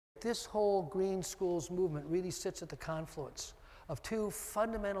this whole green schools movement really sits at the confluence of two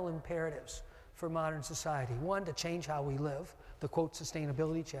fundamental imperatives for modern society. One, to change how we live, the quote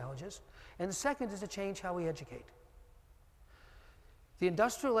sustainability challenges, and the second is to change how we educate. The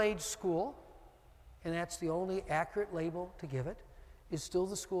industrial age school, and that's the only accurate label to give it, is still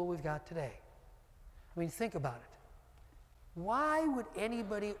the school we've got today. I mean, think about it. Why would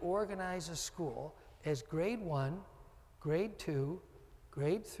anybody organize a school as grade 1, grade 2,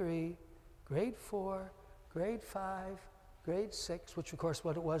 grade 3, grade 4, grade 5, grade 6, which of course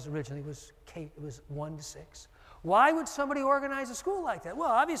what it was originally was K, it was 1 to 6. Why would somebody organize a school like that? Well,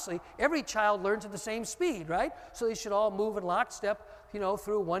 obviously, every child learns at the same speed, right? So they should all move in lockstep,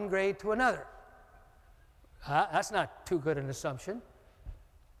 through one grade to another. That's not too good an assumption.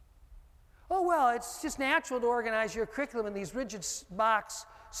 Oh, well, it's just natural to organize your curriculum in these rigid boxes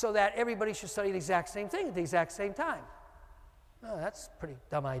so that everybody should study the exact same thing at the exact same time. Oh, that's a pretty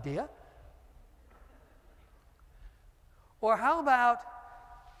dumb idea. Or how about,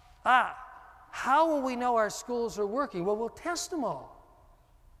 how will we know our schools are working? Well, we'll test them all.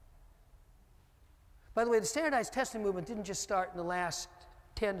 By the way, the standardized testing movement didn't just start in the last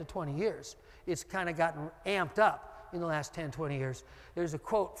 10 to 20 years. It's kind of gotten amped up in the last 10, 20 years. There's a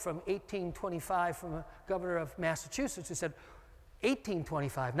quote from 1825 from a governor of Massachusetts who said,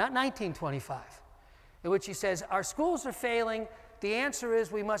 1825, not 1925, in which he says, our schools are failing. The answer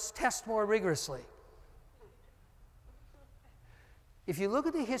is we must test more rigorously. If you look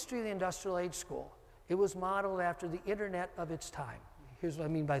at the history of the industrial age school, it was modeled after the internet of its time. Here's what I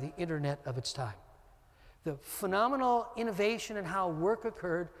mean by the internet of its time. The phenomenal innovation in how work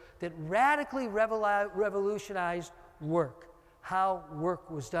occurred that radically revolutionized work, how work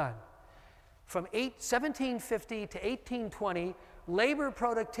was done. From 1750 to 1820, labor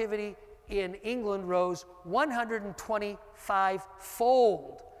productivity in England rose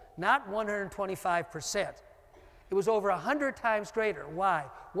 125-fold, not 125%. It was over 100 times greater. Why?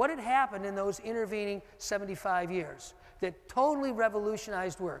 What had happened in those intervening 75 years that totally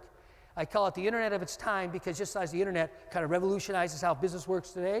revolutionized work? I call it the internet of its time because just as the internet kind of revolutionizes how business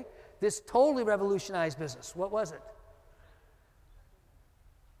works today, this totally revolutionized business. What was it?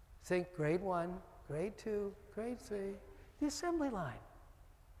 Think grade 1, grade 2, grade 3, the assembly line.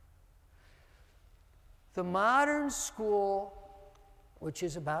 The modern school, which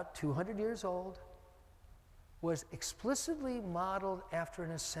is about 200 years old, was explicitly modeled after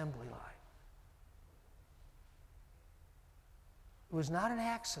an assembly line. It was not an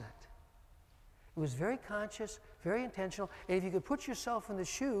accident. It was very conscious, very intentional, and if you could put yourself in the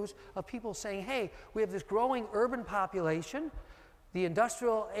shoes of people saying, hey, we have this growing urban population, the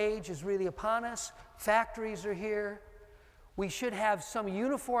industrial age is really upon us, factories are here, we should have some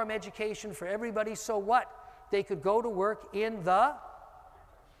uniform education for everybody, so what? They could go to work in the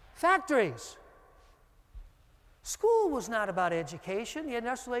factories. School was not about education. The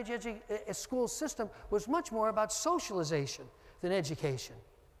industrial age school system was much more about socialization than education.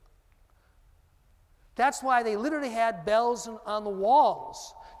 That's why they literally had bells on the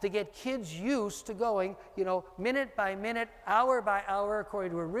walls to get kids used to going, minute by minute, hour by hour,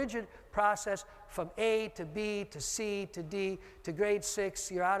 according to a rigid process from A to B to C to D to grade 6.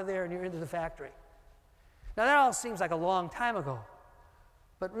 You're out of there and you're into the factory. Now, that all seems like a long time ago.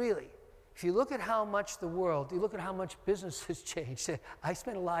 But really, if you look at how much the world, you look at how much business has changed. I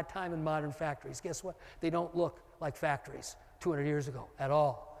spent a lot of time in modern factories. Guess what? They don't look like factories 200 years ago at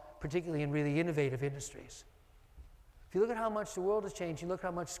all, particularly in really innovative industries. If you look at how much the world has changed, you look at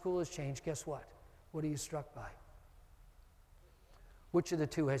how much school has changed, guess what? What are you struck by? Which of the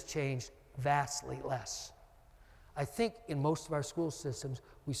two has changed vastly less? I think in most of our school systems,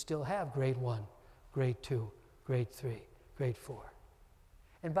 we still have grade 1, grade 2, grade 3, grade 4.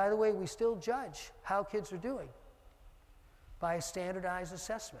 And by the way, we still judge how kids are doing by a standardized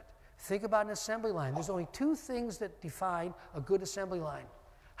assessment. Think about an assembly line. There's only two things that define a good assembly line.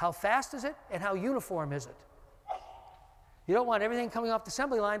 How fast is it and how uniform is it? You don't want everything coming off the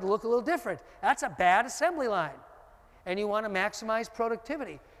assembly line to look a little different. That's a bad assembly line. And you want to maximize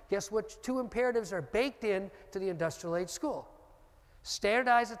productivity. Guess what two imperatives are baked in to the industrial age school?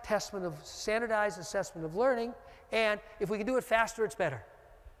 Standardized assessment of learning, and if we can do it faster, it's better.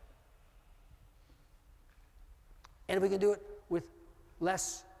 And if we can do it with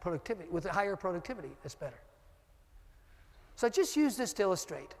less productivity, with higher productivity, it's better. So I just use this to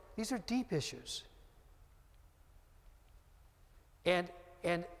illustrate. These are deep issues. And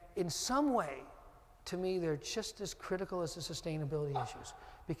in some way, to me, they're just as critical as the sustainability issues.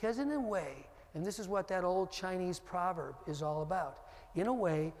 Because in a way, and this is what that old Chinese proverb is all about, in a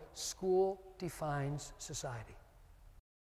way, school defines society.